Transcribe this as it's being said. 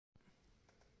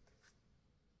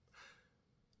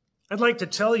I'd like to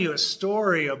tell you a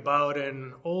story about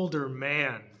an older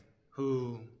man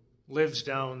who lives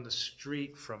down the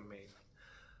street from me.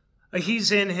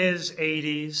 He's in his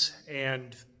 80s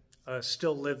and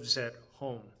still lives at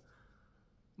home.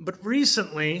 But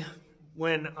recently,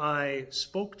 when I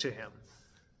spoke to him,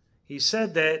 he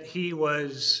said that he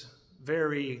was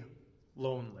very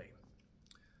lonely,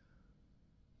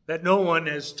 that no one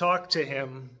has talked to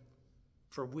him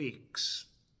for weeks,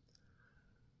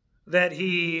 that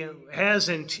he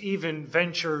hasn't even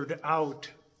ventured out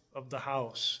of the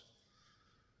house.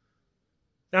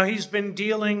 Now, he's been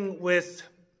dealing with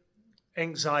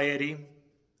anxiety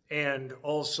and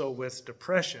also with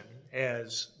depression,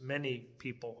 as many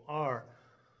people are.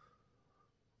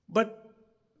 But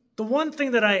the one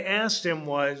thing that I asked him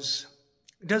was,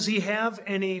 does he have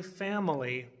any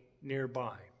family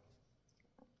nearby?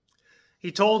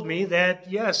 He told me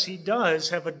that, yes, he does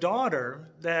have a daughter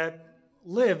that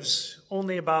lives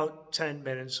only about 10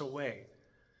 minutes away.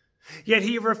 Yet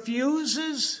he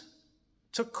refuses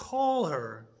to call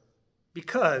her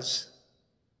because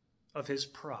of his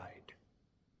pride.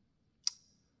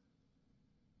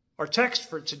 Our text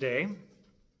for today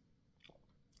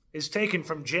is taken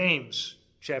from James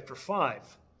chapter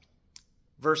 5,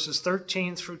 verses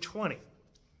 13 through 20,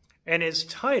 and is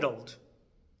titled,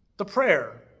 The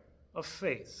Prayer of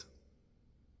Faith.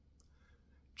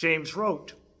 James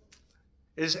wrote,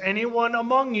 "Is anyone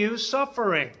among you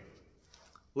suffering?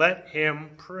 Let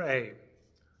him pray.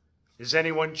 Is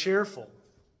anyone cheerful?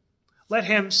 Let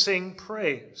him sing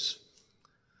praise.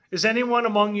 Is anyone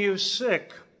among you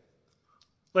sick?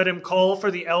 Let him call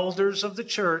for the elders of the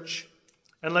church,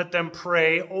 and let them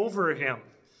pray over him,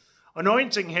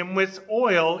 anointing him with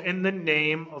oil in the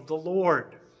name of the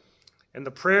Lord. And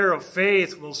the prayer of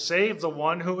faith will save the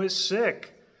one who is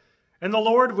sick, and the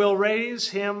Lord will raise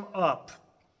him up.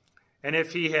 And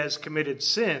if he has committed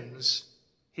sins,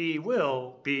 he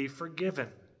will be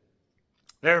forgiven.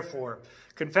 Therefore,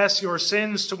 confess your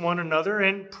sins to one another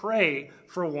and pray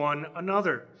for one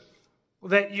another,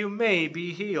 that you may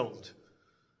be healed.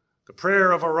 The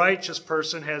prayer of a righteous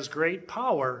person has great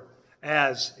power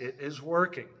as it is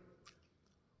working.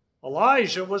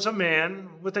 Elijah was a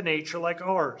man with a nature like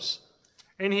ours,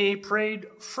 and he prayed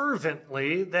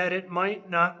fervently that it might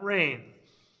not rain.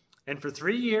 And for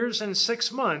 3 years and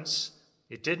 6 months,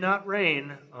 it did not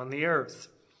rain on the earth.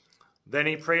 Then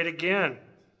he prayed again,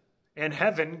 and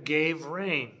heaven gave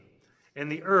rain,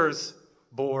 and the earth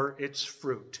bore its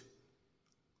fruit.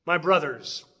 My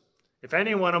brothers, if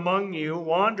anyone among you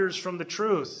wanders from the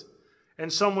truth,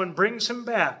 and someone brings him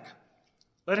back,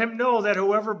 let him know that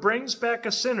whoever brings back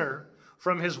a sinner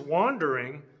from his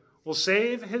wandering will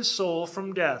save his soul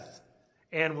from death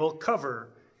and will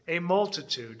cover a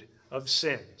multitude of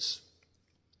sins."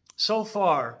 So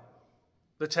far,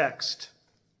 the text.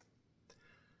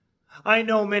 I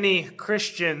know many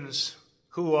Christians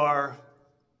who are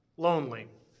lonely,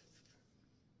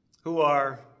 who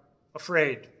are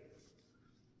afraid,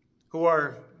 who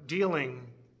are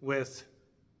dealing with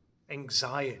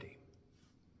anxiety,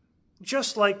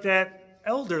 just like that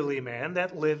elderly man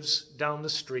that lives down the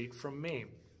street from me.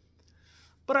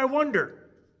 But I wonder,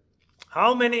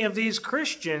 how many of these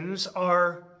Christians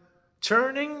are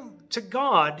turning to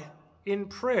God in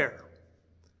prayer,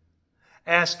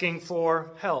 asking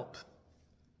for help,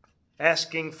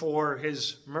 asking for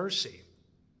his mercy,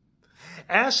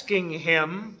 asking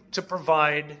him to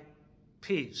provide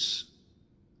peace?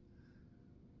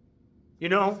 You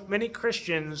know, many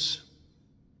Christians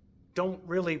don't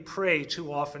really pray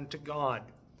too often to God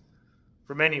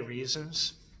for many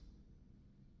reasons.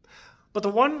 But the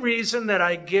one reason that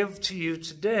I give to you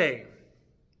today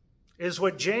is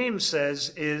what James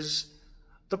says is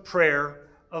the prayer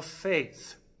of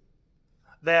faith.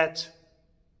 That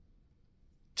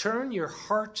turn your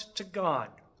heart to God.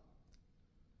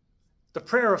 The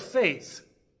prayer of faith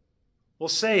will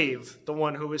save the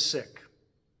one who is sick.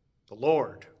 The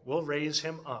Lord will raise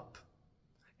him up.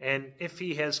 And if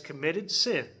he has committed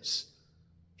sins,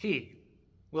 he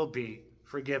will be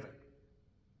forgiven.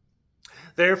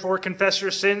 Therefore, confess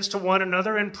your sins to one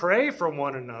another and pray for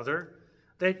one another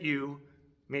that you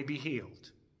may be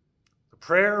healed. The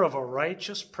prayer of a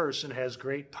righteous person has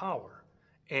great power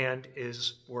and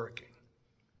is working.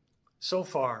 So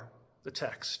far, the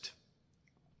text.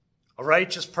 A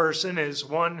righteous person is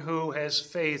one who has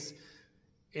faith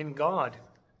in God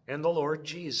and the Lord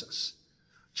Jesus,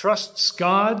 trusts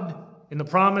God in the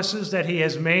promises that he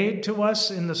has made to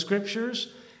us in the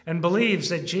Scriptures, and believes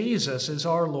that Jesus is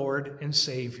our Lord and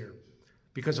Savior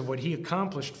because of what he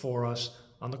accomplished for us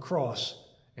on the cross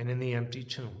and in the empty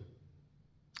tomb.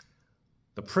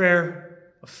 The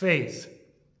prayer of faith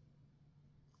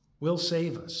will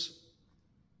save us.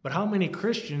 But how many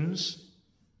Christians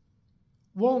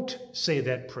won't say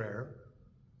that prayer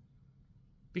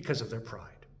because of their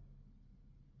pride?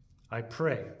 I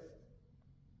pray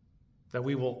that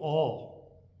we will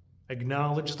all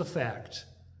acknowledge the fact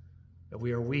that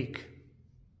we are weak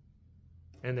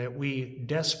and that we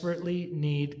desperately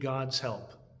need God's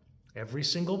help every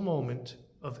single moment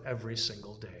of every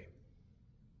single day.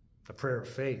 The prayer of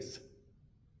faith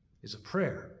is a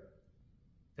prayer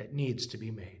that needs to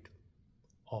be made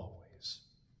always.